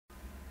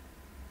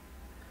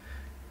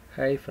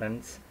Hi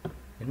friends,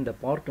 in the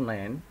part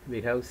 9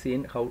 we have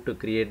seen how to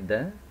create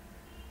the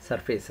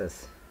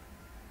surfaces.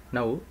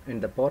 Now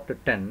in the part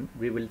 10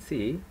 we will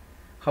see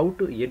how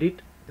to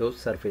edit those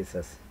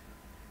surfaces,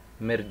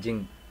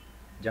 merging,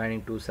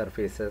 joining two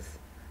surfaces,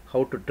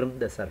 how to trim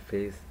the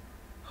surface,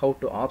 how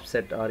to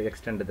offset or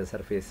extend the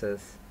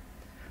surfaces,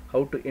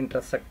 how to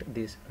intersect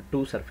these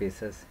two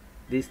surfaces.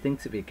 These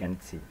things we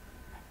can see.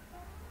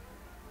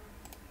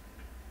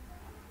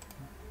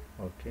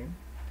 Okay.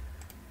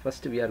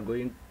 First we are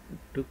going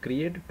to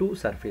create two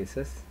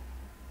surfaces.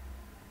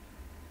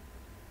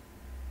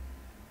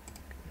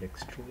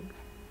 Extrude,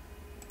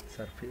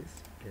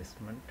 surface,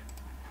 placement.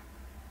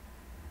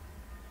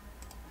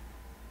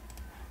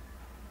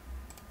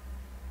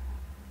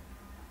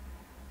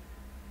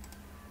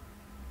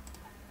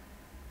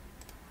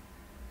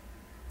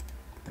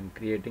 I'm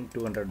creating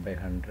 200 by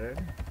 100.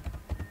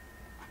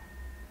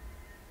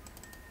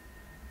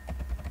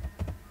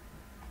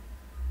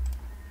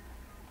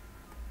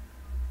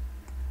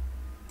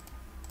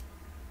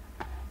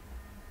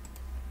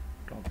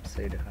 Top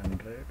side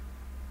 100,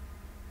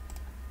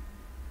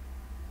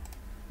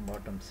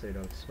 bottom side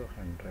also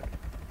 100.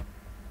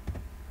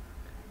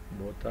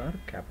 Both are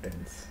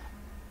captains.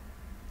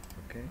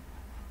 Okay.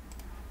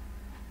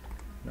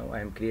 Now I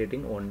am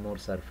creating one more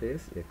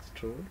surface.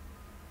 Extrude.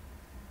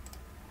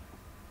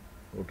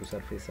 Go to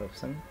surface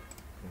option,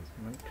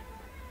 placement.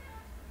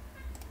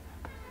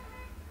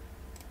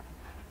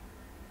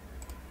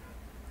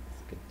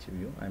 Sketch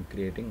view. I am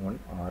creating one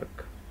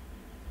arc.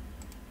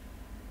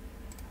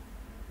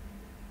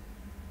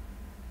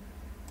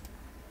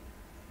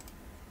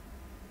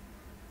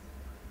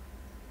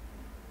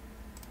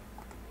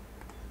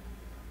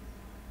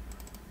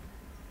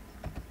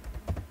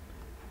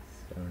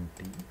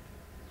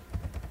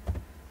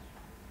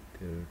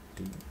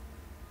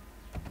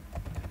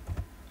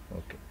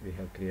 Okay, we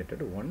have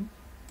created one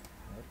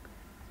arc.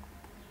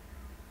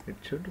 It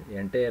should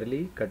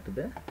entirely cut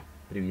the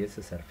previous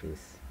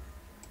surface.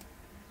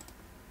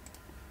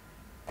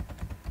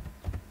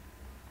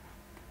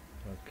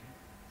 Okay,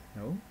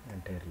 now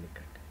entirely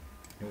cut.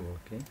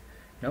 Okay,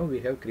 now we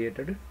have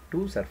created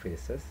two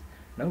surfaces.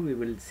 Now we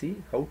will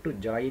see how to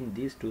join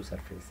these two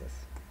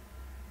surfaces.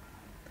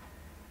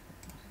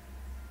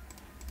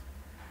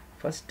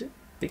 First,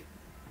 pick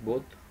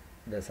both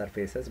the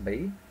surfaces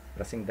by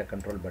pressing the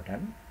control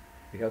button.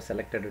 We have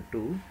selected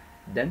two.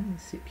 Then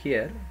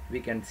here we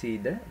can see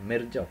the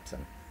merge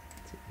option.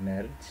 See,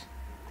 merge.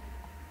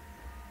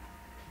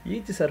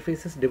 Each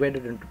surface is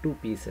divided into two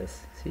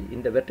pieces. See,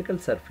 in the vertical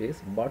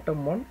surface,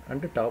 bottom one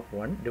and top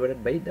one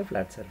divided by the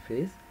flat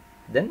surface.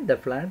 Then the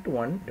flat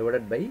one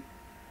divided by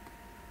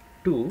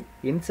 2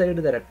 inside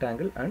the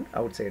rectangle and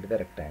outside the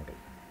rectangle.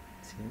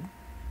 See.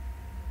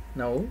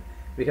 Now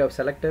we have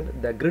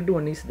selected the grid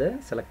one is the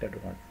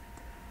selected one.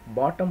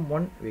 Bottom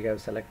one we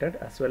have selected,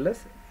 as well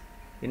as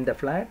in the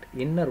flat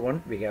inner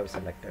one we have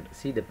selected.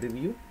 See the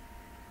preview.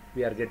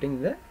 We are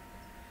getting the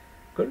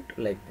quilt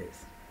like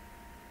this.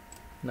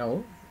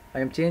 Now I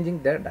am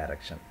changing the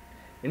direction.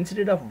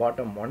 Instead of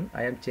bottom one,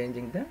 I am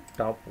changing the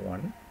top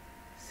one.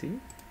 See,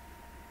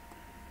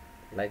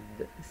 like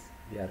this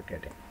we are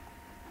getting.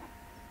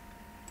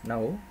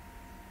 Now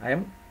I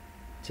am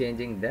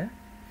changing the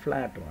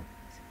flat one.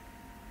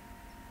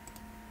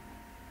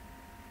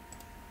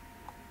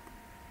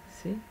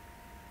 See,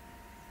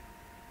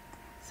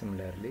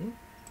 similarly,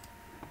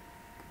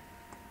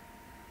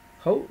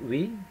 how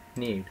we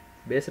need,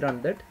 based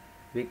on that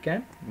we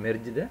can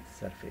merge the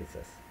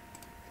surfaces.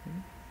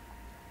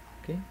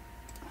 Okay,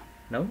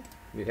 now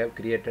we have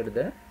created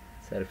the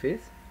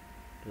surface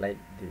like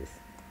this.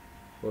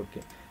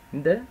 Okay,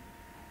 in the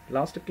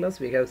last class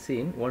we have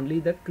seen only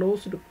the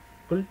closed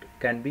quilt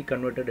can be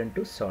converted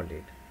into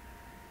solid.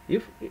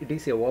 If it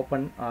is a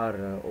open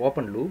or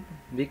open loop,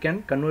 we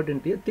can convert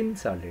into a thin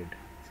solid.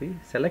 See,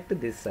 select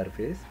this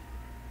surface,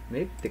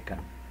 make thicken.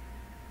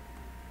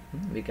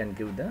 We can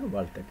give the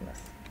wall thickness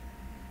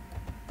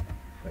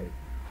 5.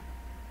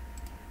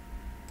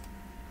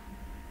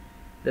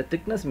 The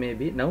thickness may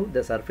be, now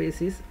the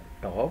surface is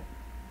top,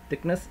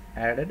 thickness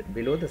added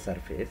below the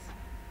surface.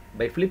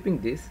 By flipping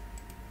this,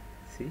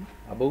 see,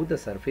 above the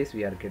surface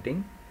we are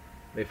getting.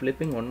 By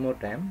flipping one more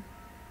time,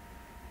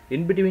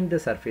 in between the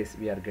surface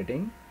we are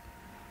getting.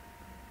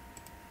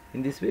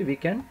 In this way we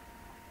can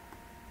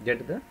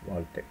get the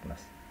wall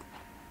thickness.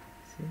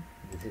 See,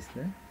 this is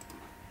the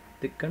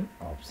thicken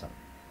option.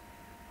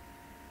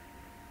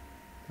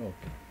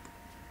 Okay,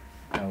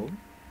 now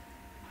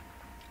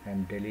I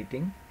am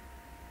deleting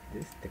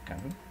this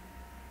thicken.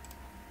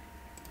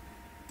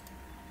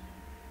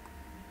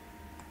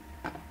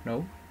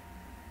 Now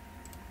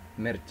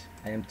merge.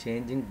 I am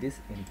changing this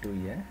into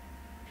a.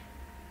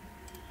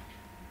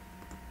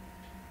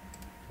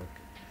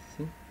 Okay,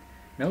 see,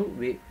 now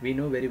we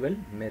know very well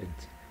merge.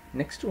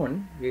 Next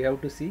one we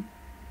have to see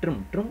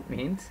trim. Trim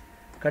means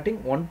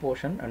cutting one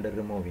portion and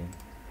removing.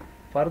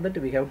 For that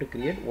we have to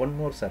create one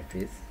more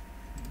surface.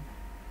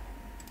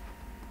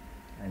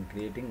 I am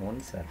creating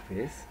one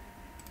surface.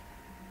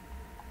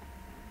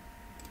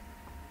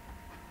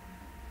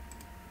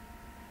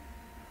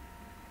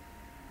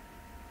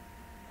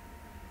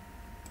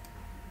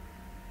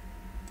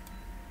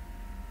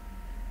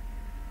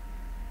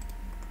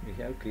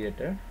 we have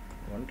created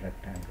one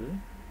rectangle.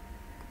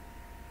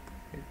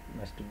 It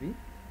must be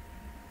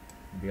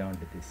beyond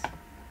this.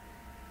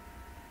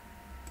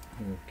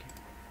 Okay,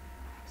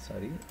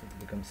 sorry, it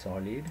becomes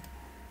solid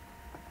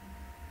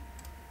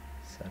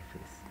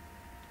surface.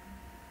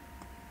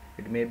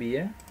 It may be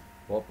a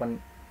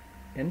open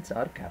ends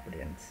or capped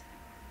ends.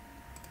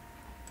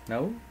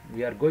 Now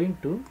we are going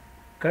to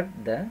cut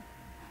the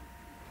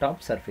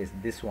top surface,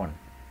 this one.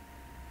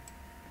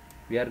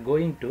 We are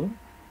going to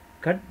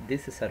cut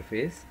this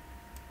surface.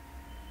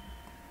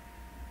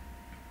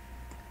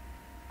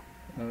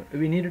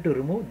 We need to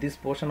remove this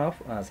portion of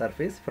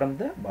surface from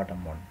the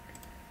bottom one.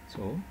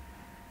 So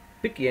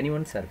pick any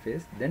one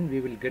surface, then we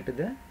will get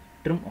the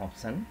trim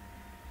option.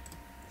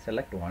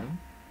 Select one.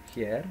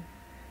 Here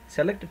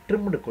select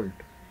trimmed quilt,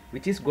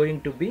 which is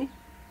going to be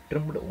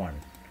trimmed one.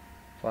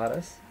 For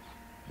us,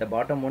 the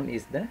bottom one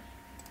is the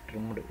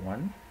trimmed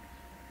one.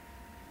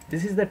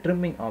 This is the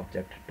trimming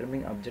object.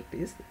 Trimming object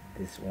is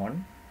this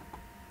one.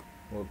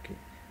 Okay,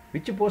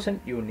 which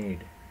portion you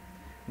need?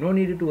 No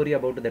need to worry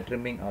about the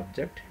trimming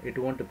object, it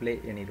won't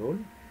play any role.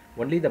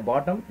 Only the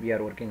bottom we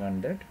are working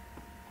on that.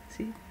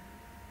 See,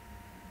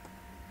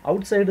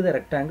 outside the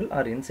rectangle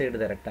or inside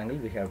the rectangle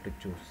we have to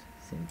choose.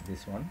 See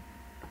this one.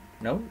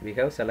 Now we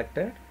have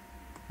selected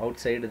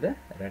outside the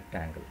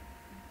rectangle.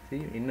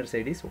 See, inner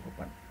side is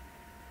open.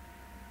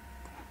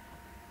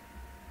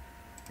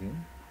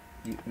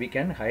 See, we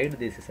can hide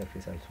this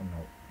surface also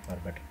now for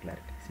better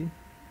clarity. See,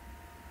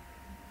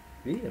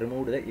 we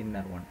removed the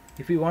inner one.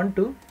 If we want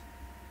to,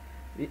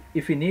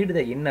 if we need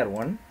the inner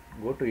one,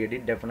 go to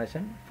edit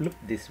definition, flip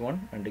this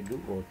one and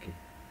give OK.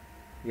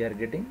 We are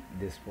getting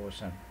this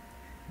portion.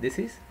 This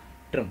is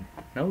trim.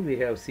 Now we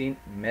have seen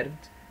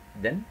merge,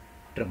 then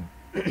trim.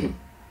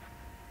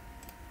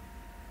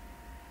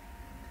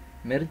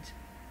 Merge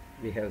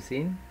we have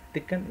seen,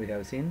 thicken we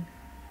have seen,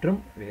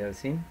 trim we have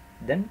seen,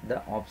 then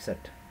the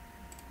offset.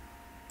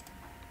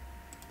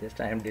 Just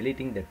I am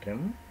deleting the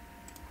trim.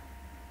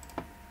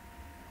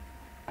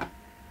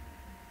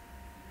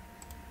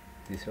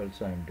 This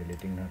also I am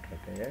deleting, not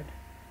required.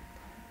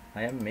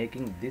 I am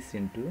making this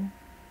into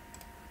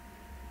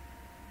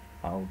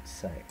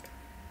outside.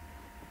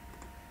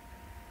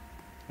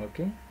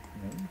 Okay,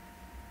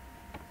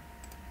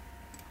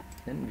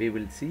 then we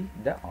will see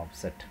the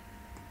offset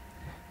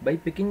by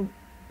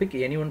pick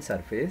any one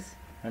surface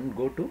and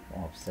go to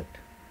offset.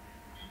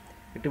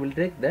 It will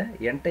take the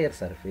entire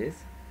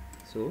surface.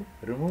 So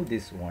remove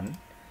this one,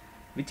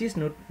 which is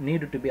not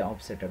needed to be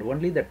offsetted.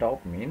 Only the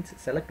top means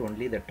select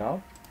only the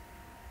top.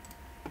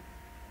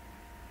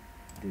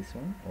 This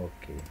one,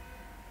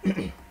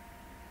 okay.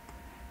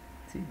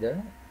 See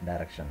the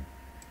direction.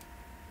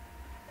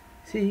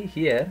 See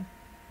here,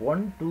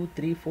 1, 2,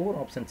 3, 4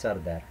 options are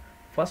there.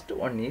 First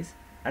one is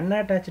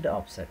unattached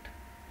offset.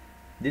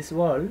 This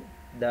wall,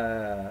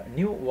 the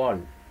new wall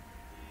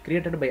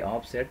created by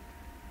offset,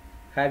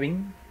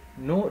 having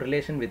no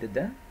relation with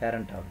the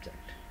parent object.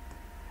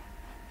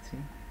 See,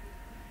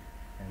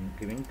 I am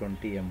giving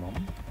 20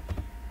 mm.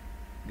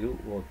 Give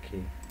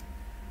OK.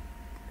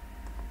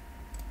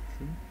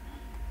 See,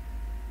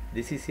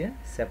 this is a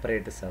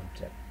separate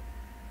subject,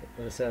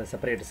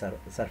 separate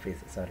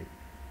surface. Sorry.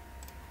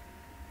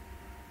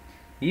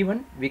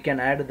 Even we can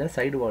add the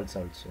side walls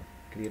also.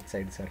 Create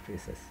side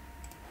surfaces.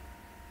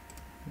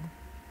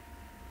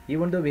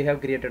 Even though we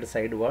have created a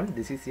side wall,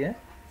 this is a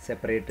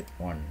separate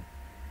one.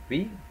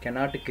 We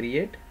cannot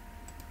create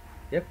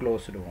a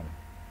closed one.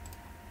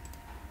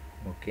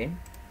 Okay.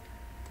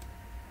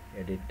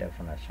 Edit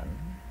definition.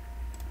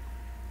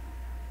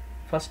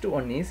 First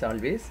one is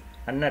always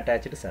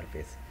unattached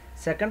surface.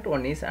 Second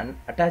one is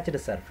attached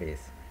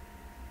surface.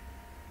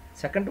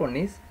 Second one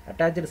is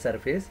attached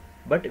surface,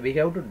 but we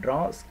have to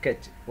draw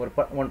sketch or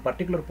one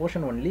particular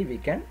portion only we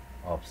can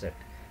offset.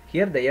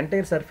 Here the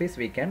entire surface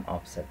we can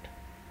offset.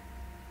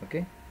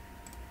 Okay.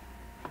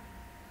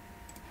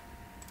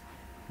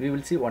 We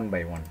will see one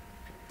by one.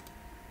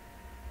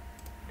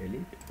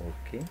 Delete.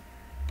 Okay.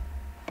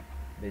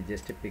 By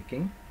just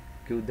picking,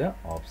 give the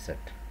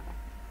offset.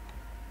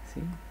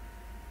 See.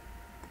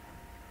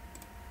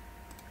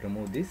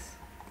 Remove this.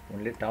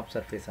 Only top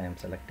surface I am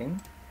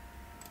selecting.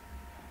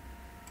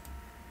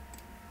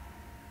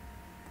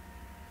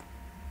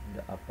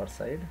 The upper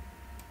side.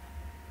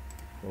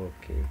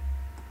 Okay.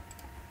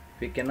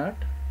 We cannot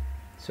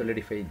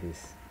solidify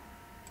this.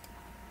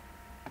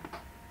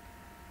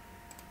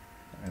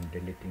 I am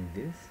deleting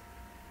this.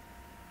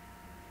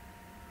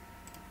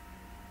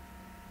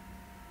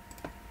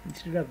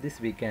 Instead of this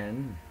we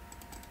can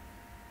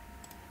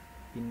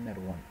inner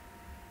one.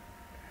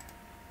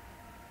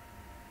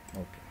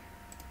 Okay.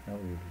 Now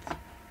we will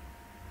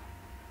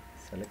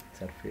select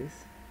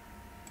surface,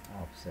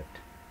 offset,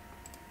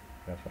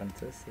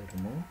 references,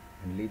 remove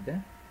only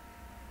the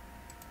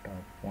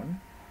top one.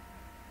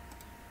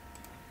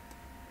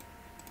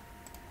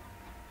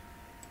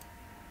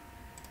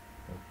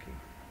 Okay.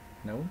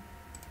 Now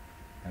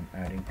I am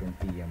adding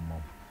 20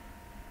 mm.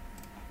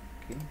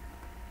 Okay.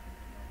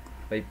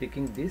 By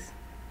picking this,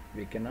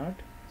 we cannot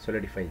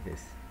solidify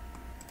this.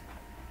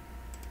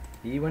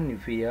 even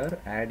if we are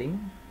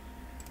adding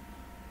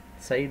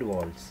side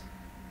walls.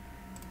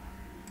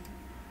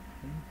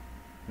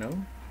 Now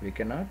we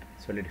cannot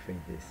solidify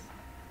this.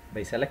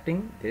 By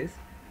selecting this,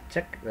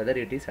 check whether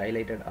it is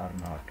highlighted or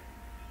not.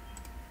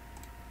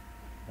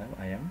 Now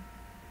I am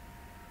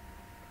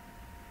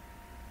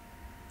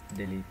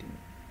deleting.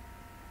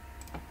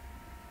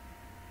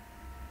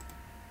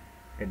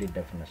 Edit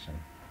definition.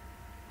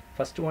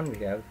 First one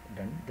we have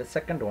done. The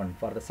second one,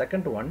 for the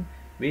second one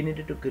we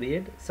needed to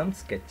create some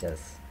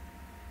sketches.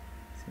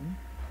 See?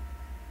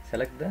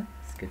 Select the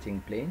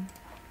sketching plane,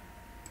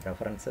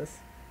 references,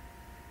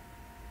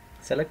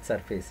 select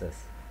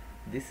surfaces.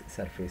 This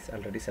surface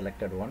already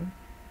selected one.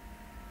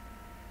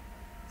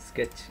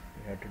 Sketch,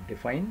 we have to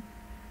define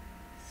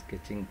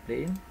sketching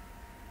plane,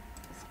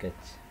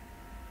 sketch.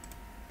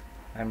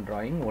 I am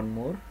drawing one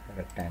more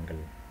rectangle.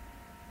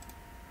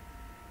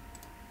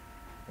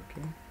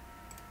 Okay,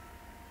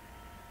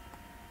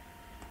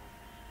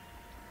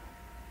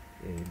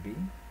 AB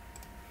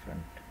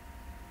front.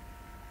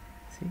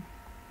 See,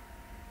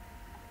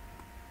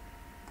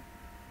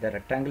 the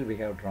rectangle we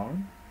have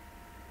drawn,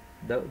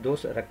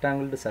 those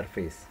rectangled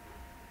surface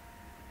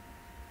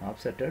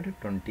offsetted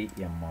 20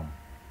 mm.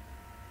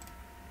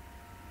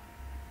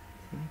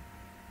 See,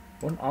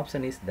 one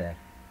option is there.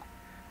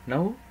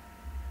 Now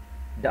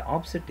the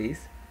offset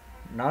is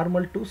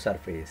normal to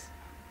surface.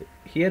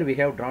 Here we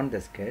have drawn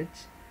the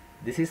sketch.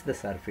 This is the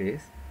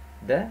surface.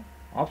 The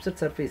offset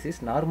surface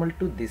is normal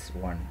to this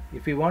one.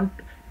 If you want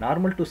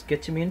normal to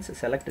sketch means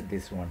select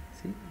this one.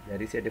 See,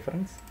 there is a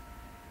difference.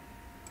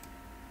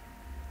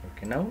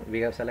 Okay, now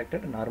we have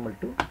selected normal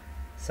to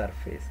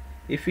surface.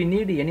 If we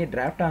need any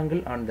draft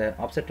angle on the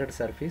offsetted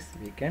surface,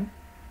 we can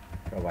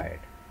provide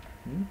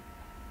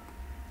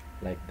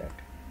like that.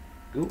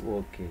 Go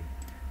OK.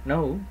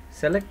 Now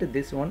select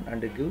this one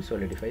and give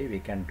solidify.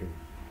 We can do.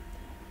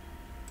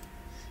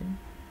 See,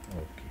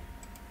 okay.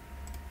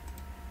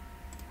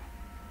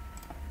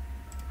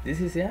 This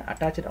is a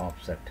attached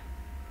offset.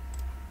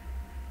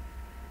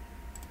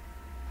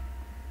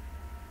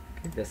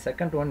 Okay, the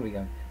second one we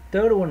have.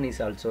 Third one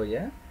is also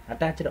a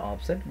attached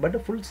offset but a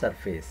full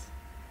surface.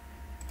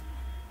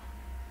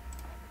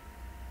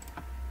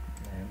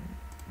 I am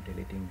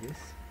deleting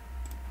this.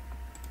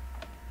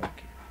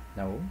 Okay.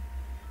 Now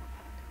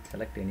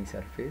select any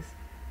surface,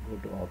 go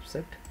to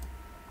offset,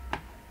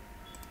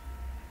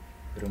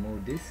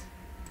 remove this.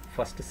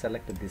 First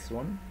select this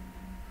one,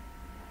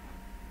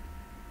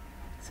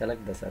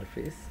 select the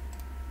surface,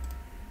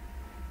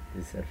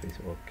 this surface.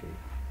 Okay,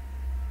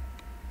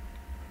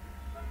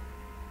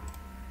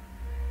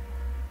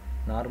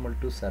 normal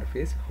to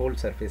surface, whole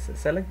surface.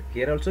 Select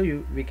here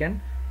also we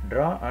can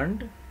draw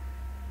and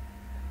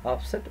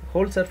offset.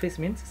 Whole surface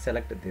means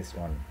select this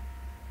one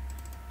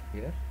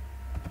here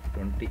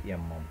 20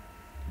 mm.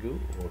 Go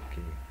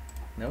OK.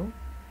 Now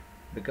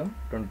become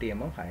 20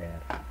 mm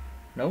higher.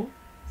 Now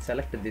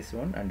select this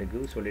one and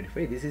give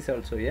solidify. This is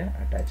also a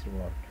attached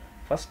wall.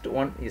 First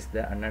one is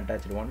the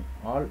unattached one.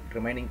 All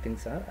remaining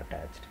things are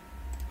attached.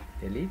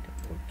 Delete.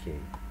 OK.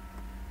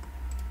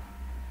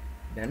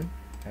 Then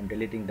I am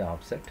deleting the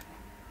offset.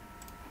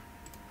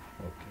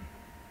 Okay.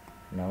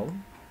 Now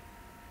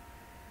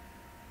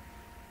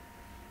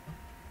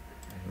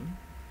I am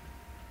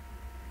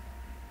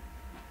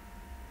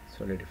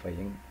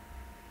solidifying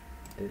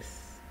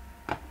this.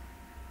 Okay.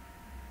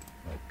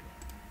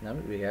 Now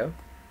we have,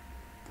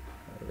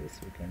 otherwise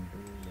we can do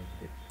like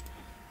this.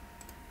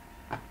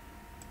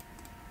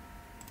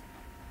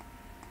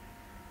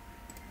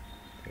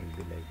 It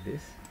will be like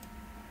this.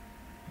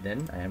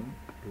 Then I am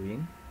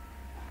doing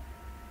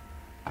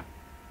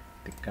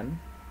thicken.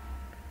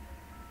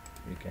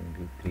 We can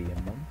do 3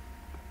 mm.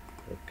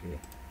 Okay.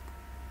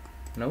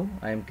 Now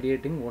I am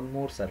creating one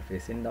more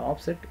surface. In the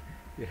offset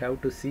you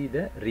have to see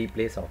the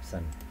replace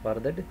option. For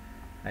that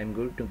I am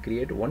going to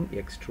create one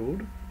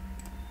extrude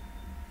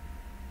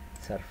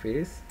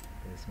surface.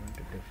 Placement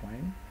to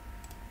define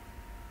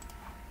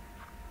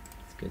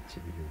sketch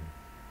view,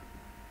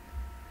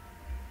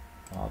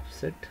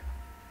 offset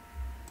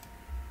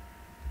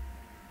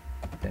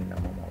 10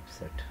 mm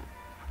offset.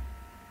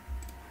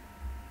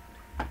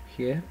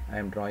 Here I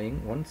am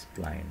drawing one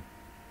spline.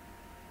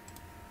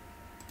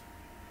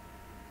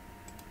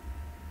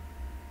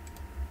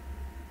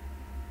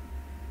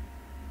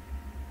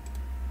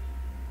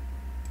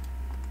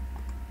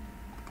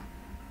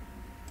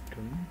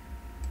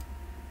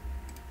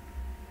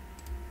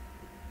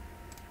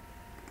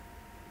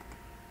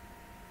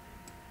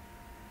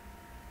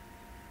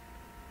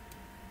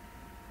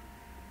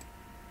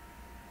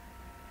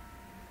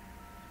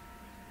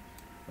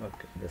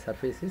 Okay, the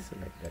surface is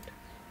like that.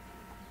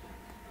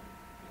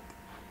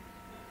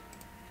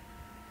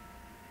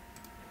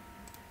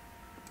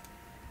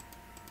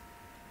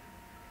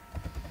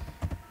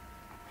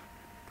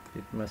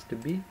 It must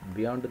be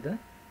beyond the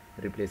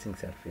replacing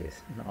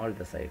surface on all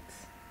the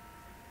sides.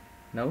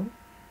 Now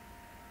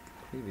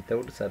see,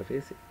 without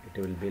surface it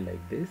will be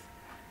like this.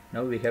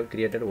 Now we have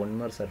created one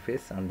more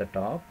surface on the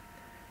top.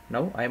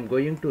 Now I am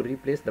going to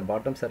replace the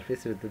bottom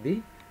surface with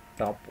the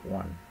top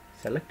one.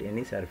 Select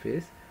any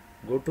surface,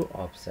 go to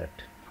offset.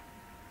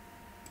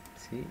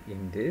 See,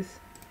 in this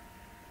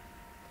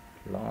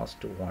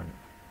last one,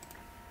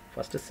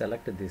 first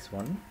select this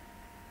one,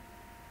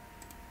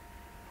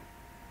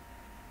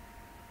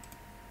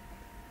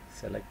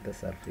 select the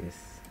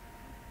surface,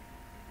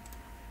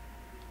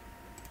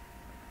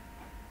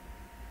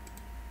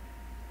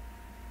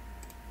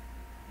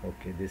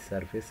 okay, this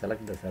surface,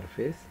 select the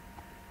surface,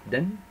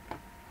 then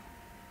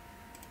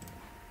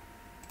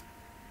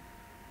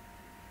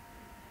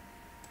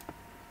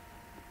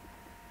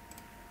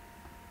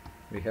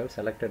we have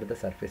selected the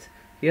surface.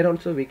 Here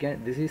also we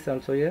can, this is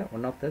also a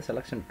one of the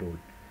selection tool.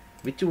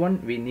 Which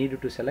one we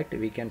need to select,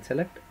 we can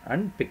select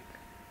and pick.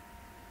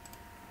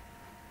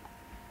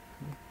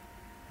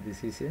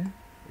 This is a,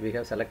 we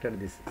have selected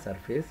this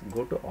surface,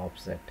 go to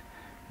offset.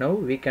 Now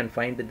we can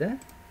find the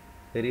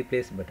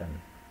replace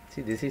button.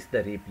 See, this is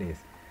the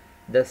replace.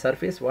 The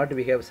surface what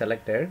we have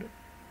selected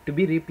to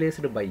be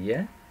replaced by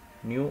a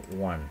new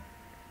one.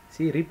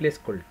 See, replace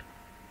cult.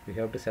 We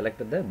have to select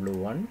the blue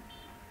one,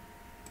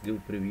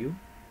 give preview,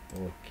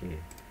 okay.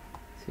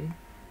 See,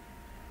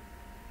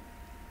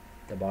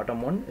 the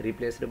bottom one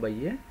replaced by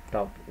a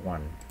top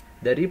one.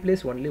 The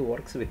replace only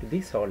works with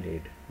the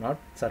solid, not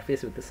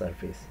surface with the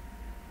surface.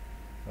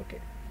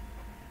 Okay,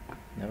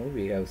 now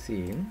we have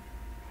seen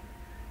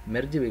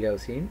merge, we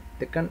have seen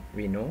thicken,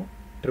 we know,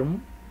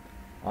 trim,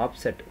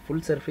 offset,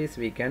 full surface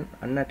we can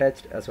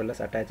unattached as well as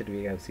attached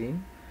we have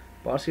seen,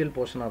 partial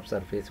portion of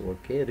surface,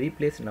 okay,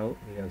 replace now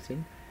we have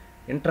seen,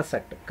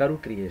 intersect, curve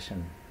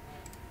creation.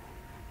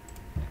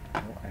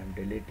 Now I am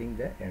deleting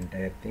the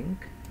entire thing.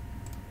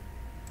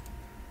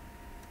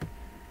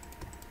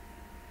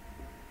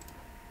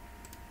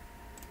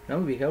 Now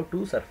we have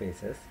two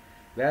surfaces.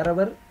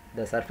 Wherever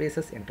the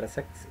surfaces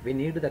intersects, we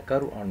need the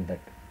curve on that.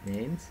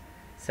 Means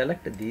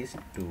select these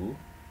two,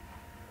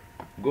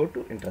 go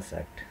to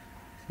intersect.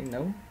 See,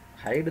 now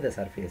hide the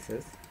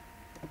surfaces.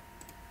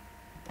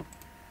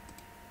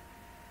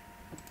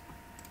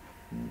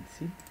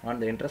 See, on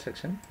the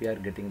intersection we are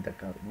getting the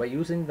curve. By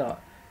using the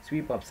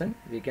sweep option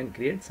we can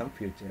create some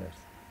features.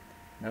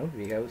 Now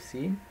we have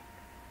seen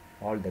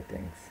all the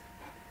things.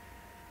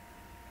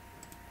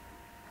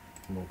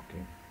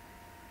 Okay,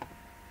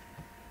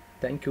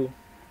 thank you.